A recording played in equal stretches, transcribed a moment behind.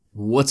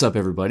What's up,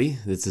 everybody?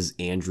 This is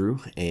Andrew,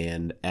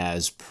 and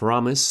as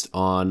promised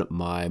on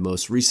my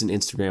most recent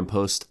Instagram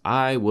post,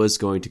 I was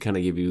going to kind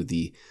of give you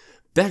the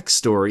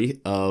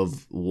backstory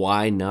of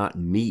Why Not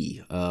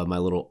Me, my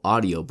little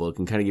audiobook,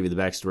 and kind of give you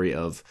the backstory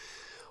of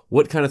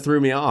what kind of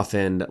threw me off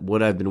and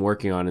what I've been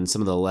working on and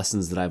some of the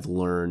lessons that I've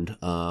learned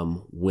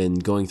when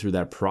going through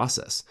that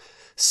process.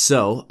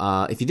 So,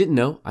 if you didn't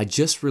know, I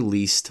just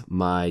released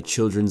my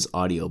children's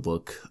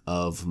audiobook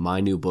of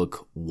my new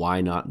book, Why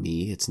Not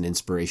Me? It's an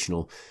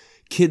inspirational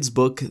kids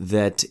book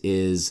that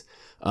is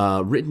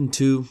written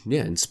to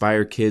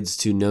inspire kids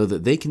to know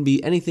that they can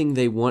be anything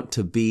they want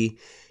to be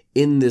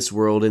in this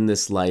world, in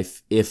this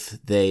life, if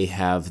they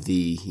have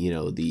the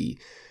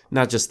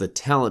not just the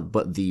talent,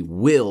 but the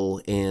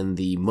will and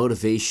the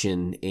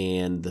motivation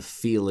and the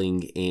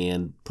feeling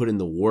and put in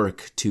the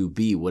work to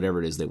be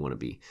whatever it is they want to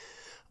be.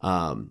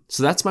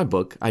 So that's my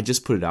book. I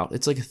just put it out.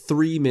 It's like a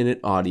 3-minute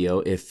audio.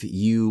 If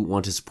you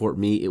want to support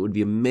me, it would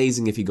be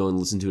amazing if you go and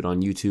listen to it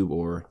on YouTube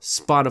or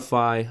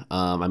Spotify.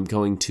 I'm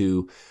going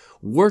to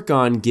work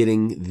on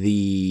getting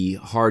the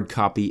hard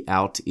copy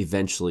out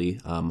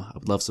eventually. I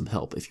would love some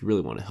help if you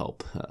really want to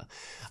help.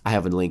 I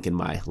have a link in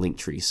my link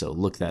tree, so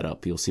look that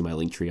up. You'll see my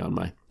link tree on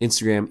my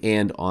Instagram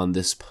and on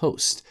this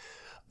post.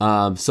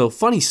 So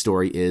funny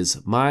story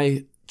is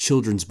my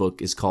children's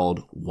book is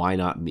called Why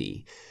Not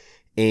Me?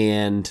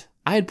 And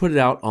I had put it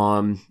out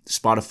on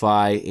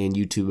Spotify and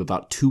YouTube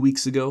about 2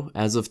 weeks ago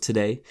as of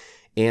today.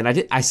 And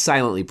I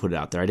silently put it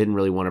out there. I didn't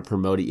really want to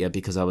promote it yet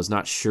because I was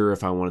not sure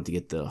if I wanted to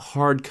get the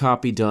hard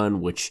copy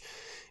done, which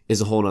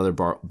is a whole nother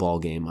ball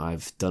game.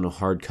 I've done a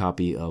hard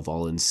copy of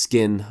All in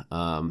Skin,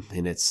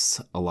 and it's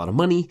a lot of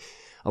money,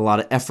 a lot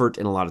of effort,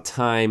 and a lot of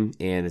time.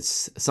 And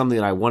it's something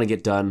that I want to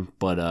get done,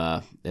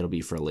 but it'll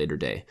be for a later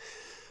day.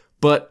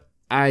 But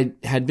I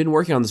had been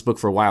working on this book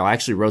for a while. I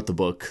actually wrote the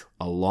book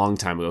a long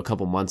time ago, a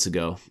couple months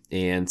ago,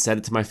 and sent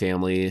it to my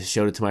family,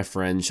 showed it to my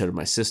friends, showed it to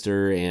my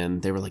sister,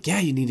 and they were like, yeah,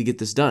 you need to get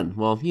this done.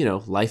 Well,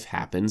 life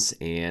happens,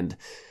 and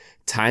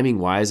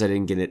timing-wise, I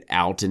didn't get it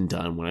out and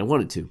done when I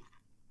wanted to.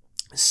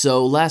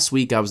 So last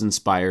week, I was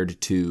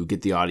inspired to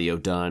get the audio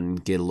done,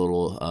 get a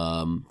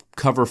little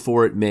cover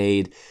for it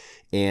made,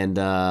 and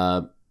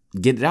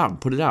get it out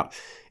and put it out.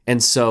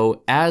 And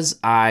so as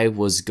I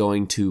was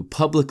going to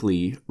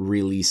publicly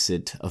release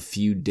it a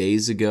few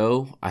days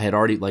ago, I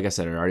already put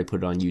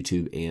it on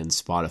YouTube and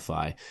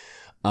Spotify.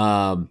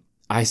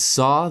 I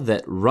saw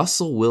that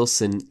Russell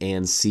Wilson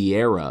and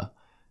Ciara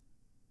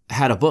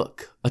had a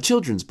book, a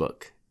children's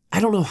book.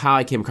 I don't know how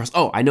I came across.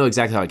 Oh, I know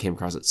exactly how I came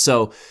across it.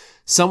 So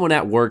someone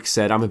at work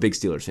said, I'm a big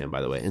Steelers fan,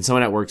 by the way. And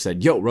someone at work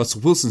said, yo,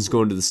 Russell Wilson's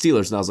going to the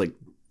Steelers. And I was like,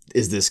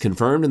 is this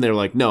confirmed? And they were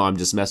like, no, I'm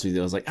just messing with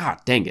you. I was like,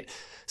 dang it.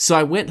 So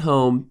I went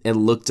home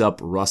and looked up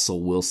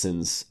Russell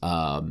Wilson's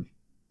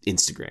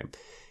Instagram,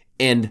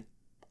 and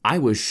I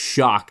was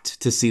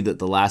shocked to see that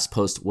the last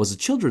post was a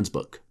children's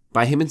book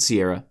by him and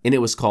Ciara, and it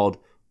was called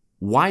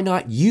Why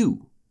Not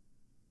You?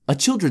 A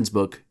children's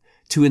book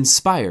to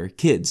inspire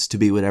kids to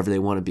be whatever they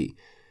want to be.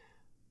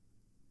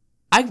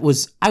 I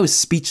was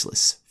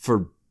speechless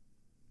for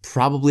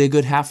probably a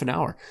good half an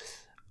hour.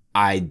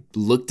 I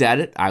looked at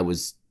it. I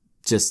was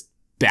just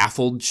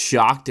baffled,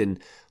 shocked, and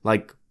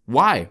like,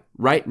 why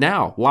right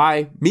now?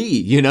 Why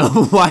me?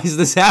 Why is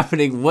this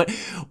happening?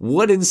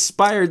 What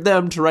inspired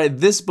them to write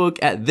this book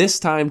at this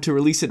time to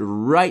release it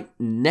right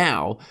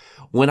now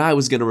when I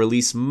was going to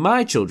release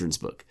my children's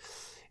book?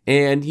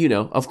 And,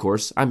 of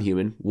course, I'm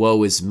human.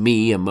 Woe is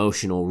me,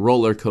 emotional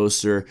roller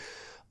coaster,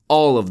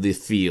 all of the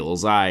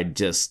feels.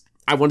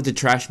 I wanted to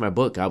trash my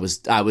book. I was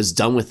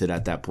done with it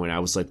at that point. I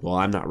was like, well,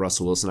 I'm not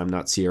Russell Wilson. I'm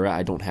not Ciara.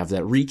 I don't have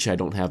that reach. I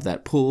don't have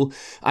that pull.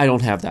 I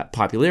don't have that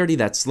popularity,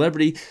 that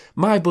celebrity.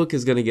 My book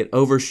is going to get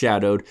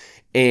overshadowed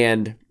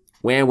and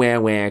wah, wah,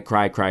 wah,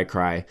 cry, cry,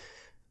 cry.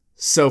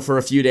 So for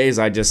a few days,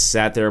 I just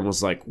sat there and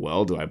was like,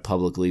 well, do I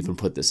publicly even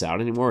put this out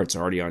anymore? It's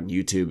already on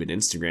YouTube and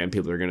Instagram.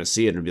 People are going to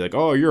see it and be like,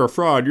 oh, you're a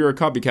fraud. You're a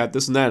copycat,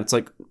 this and that. It's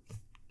like,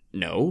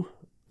 no.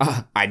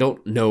 I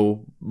don't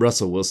know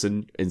Russell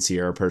Wilson and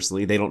Ciara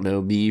personally. They don't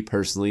know me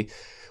personally.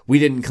 We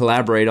didn't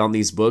collaborate on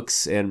these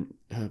books, and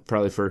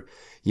probably for,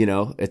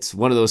 it's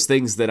one of those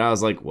things that I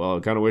was like, well, I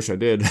kind of wish I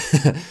did.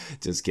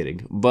 Just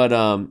kidding. But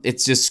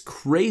it's just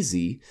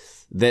crazy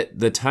that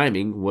the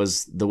timing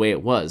was the way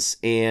it was.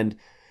 And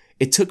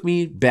it took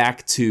me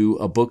back to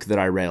a book that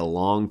I read a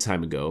long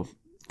time ago,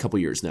 a couple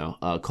years now,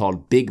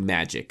 called Big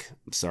Magic.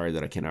 I'm sorry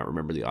that I cannot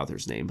remember the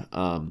author's name.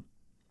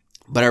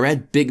 But I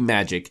read Big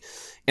Magic,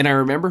 and I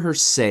remember her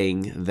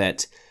saying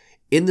that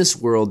in this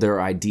world, there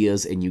are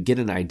ideas, and you get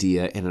an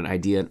idea, and an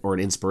idea or an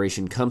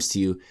inspiration comes to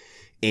you,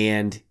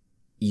 and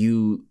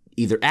you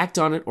either act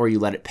on it or you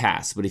let it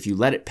pass. But if you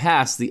let it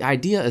pass, the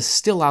idea is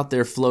still out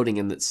there floating,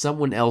 and that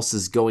someone else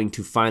is going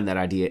to find that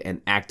idea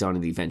and act on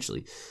it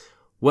eventually.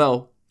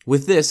 Well,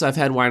 with this, I've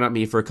had Why Not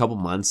Me for a couple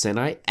months, and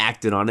I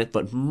acted on it,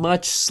 but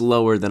much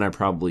slower than I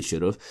probably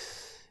should have.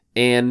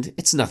 And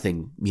it's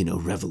nothing,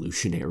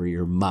 revolutionary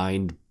or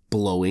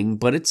mind-blowing,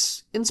 but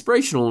it's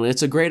inspirational, and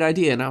it's a great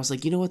idea. And I was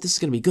like, you know what? This is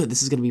going to be good.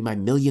 This is going to be my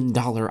 $1 million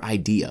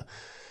idea.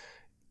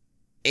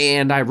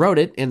 And I wrote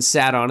it and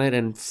sat on it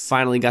and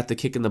finally got the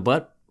kick in the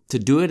butt to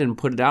do it and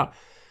put it out.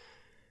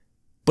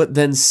 But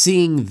then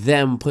seeing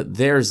them put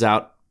theirs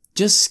out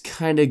just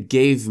kind of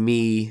gave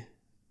me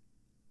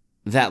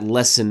that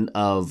lesson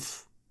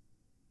of,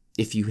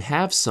 if you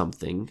have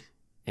something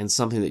and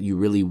something that you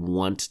really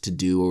want to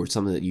do, or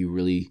something that you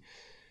really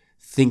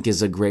think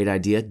is a great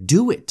idea,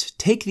 do it.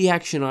 Take the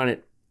action on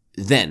it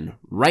then,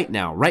 right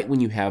now, right when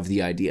you have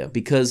the idea,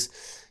 because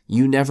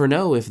you never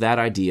know if that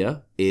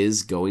idea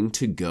is going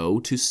to go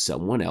to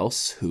someone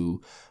else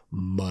who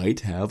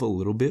might have a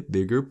little bit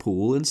bigger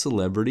pool and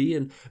celebrity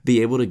and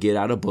be able to get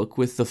out a book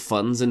with the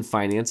funds and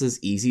finances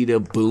easy to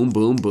boom,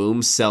 boom,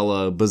 boom, sell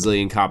a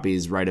bazillion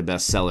copies, write a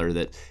bestseller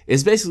that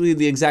is basically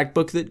the exact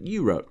book that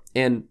you wrote.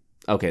 And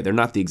okay, they're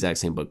not the exact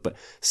same book, but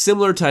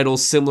similar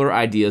titles, similar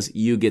ideas,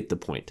 you get the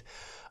point.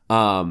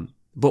 But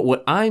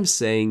what I'm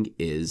saying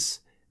is,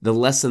 the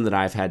lesson that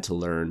I've had to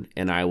learn,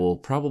 and I will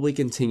probably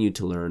continue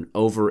to learn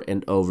over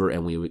and over,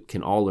 and we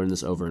can all learn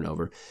this over and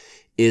over,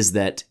 is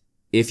that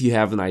if you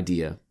have an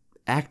idea,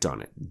 act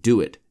on it. Do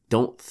it.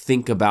 Don't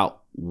think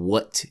about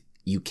what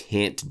you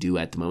can't do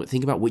at the moment.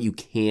 Think about what you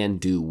can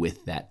do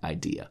with that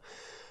idea.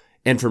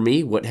 And for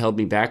me, what held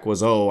me back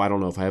was, I don't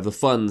know if I have the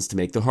funds to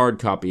make the hard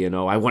copy,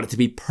 I want it to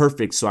be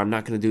perfect, so I'm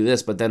not going to do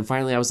this. But then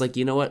finally I was like,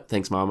 you know what?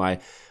 Thanks, Mom. My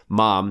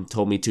mom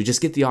told me to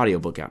just get the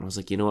audiobook out. And I was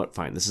like, you know what?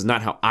 Fine. This is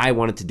not how I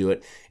wanted to do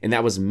it. And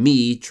that was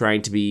me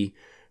trying to be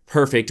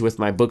perfect with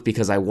my book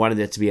because I wanted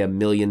it to be $1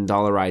 million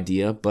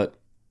idea. But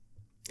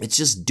it's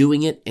just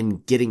doing it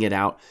and getting it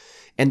out.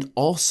 And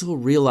also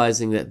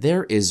realizing that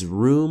there is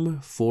room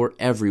for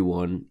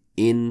everyone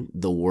in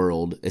the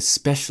world,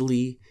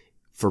 especially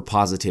for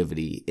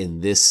positivity in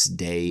this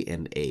day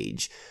and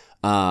age.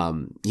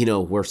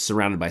 We're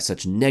surrounded by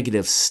such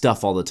negative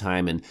stuff all the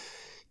time, and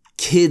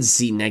kids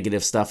see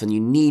negative stuff, and you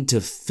need to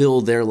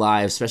fill their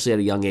lives, especially at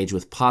a young age,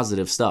 with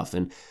positive stuff.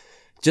 And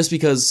just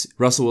because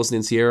Russell Wilson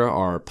and Ciara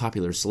are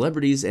popular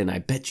celebrities, and I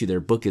bet you their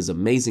book is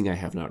amazing, I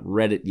have not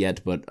read it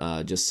yet, but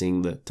just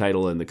seeing the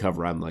title and the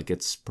cover, I'm like,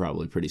 it's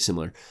probably pretty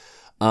similar.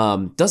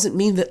 Doesn't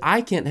mean that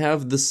I can't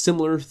have the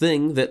similar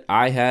thing that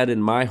I had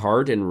in my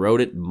heart and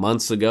wrote it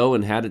months ago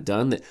and had it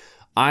done, that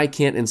I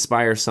can't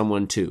inspire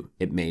someone too.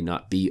 It may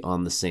not be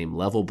on the same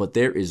level, but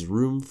there is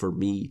room for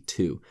me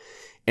too.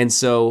 And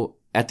so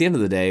at the end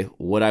of the day,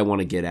 what I want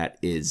to get at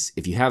is,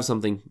 if you have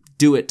something,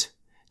 do it.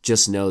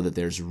 Just know that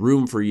there's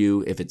room for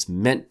you. If it's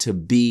meant to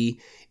be,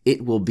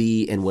 it will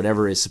be, and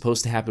whatever is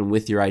supposed to happen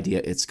with your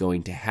idea, it's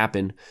going to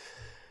happen.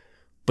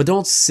 But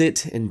don't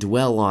sit and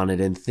dwell on it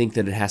and think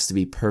that it has to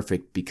be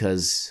perfect,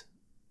 because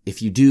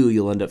if you do,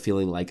 you'll end up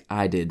feeling like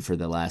I did for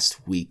the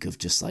last week of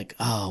just like,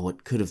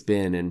 what could have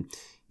been? And,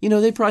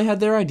 they probably had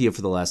their idea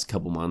for the last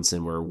couple months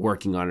and were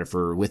working on it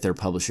with their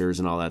publishers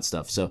and all that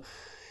stuff. So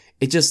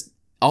it just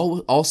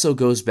also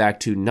goes back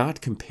to not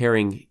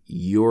comparing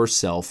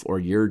yourself or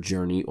your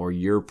journey or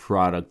your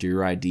product or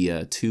your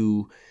idea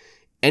to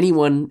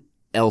anyone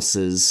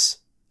else's,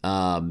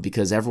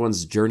 because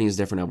everyone's journey is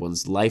different,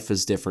 everyone's life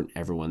is different,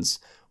 everyone's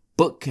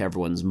book,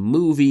 everyone's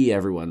movie,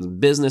 everyone's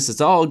business.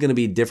 It's all going to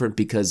be different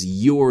because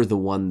you're the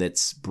one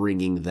that's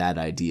bringing that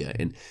idea,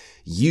 and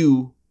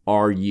you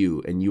are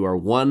you, and you are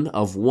one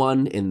of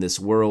one in this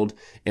world,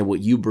 and what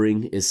you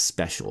bring is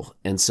special.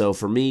 And so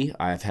for me,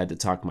 I've had to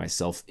talk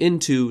myself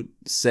into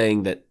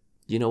saying that,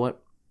 you know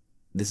what,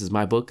 this is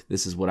my book,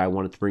 this is what I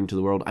wanted to bring to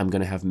the world. I'm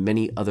going to have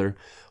many other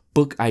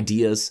book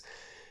ideas,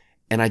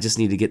 and I just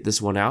need to get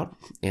this one out,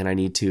 and I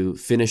need to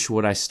finish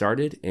what I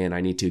started, and I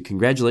need to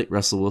congratulate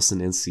Russell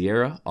Wilson and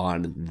Ciara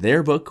on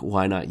their book,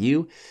 Why Not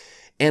You?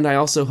 And I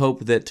also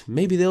hope that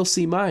maybe they'll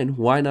see mine,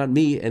 Why Not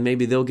Me? And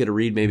maybe they'll get a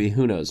read, maybe,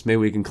 who knows, maybe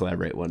we can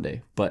collaborate one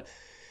day. But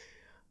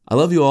I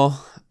love you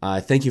all.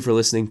 Thank you for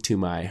listening to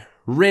my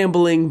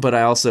rambling, but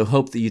I also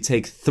hope that you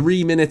take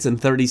 3 minutes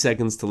and 30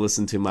 seconds to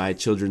listen to my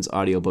children's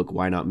audiobook,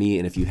 Why Not Me?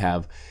 And if you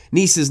have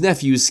nieces,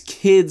 nephews,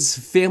 kids,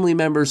 family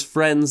members,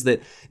 friends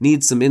that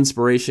need some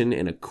inspiration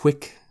in a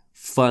quick,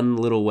 fun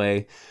little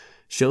way,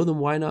 show them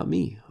Why Not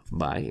Me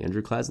by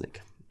Andrew Klasnick.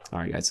 All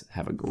right, guys,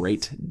 have a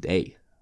great day.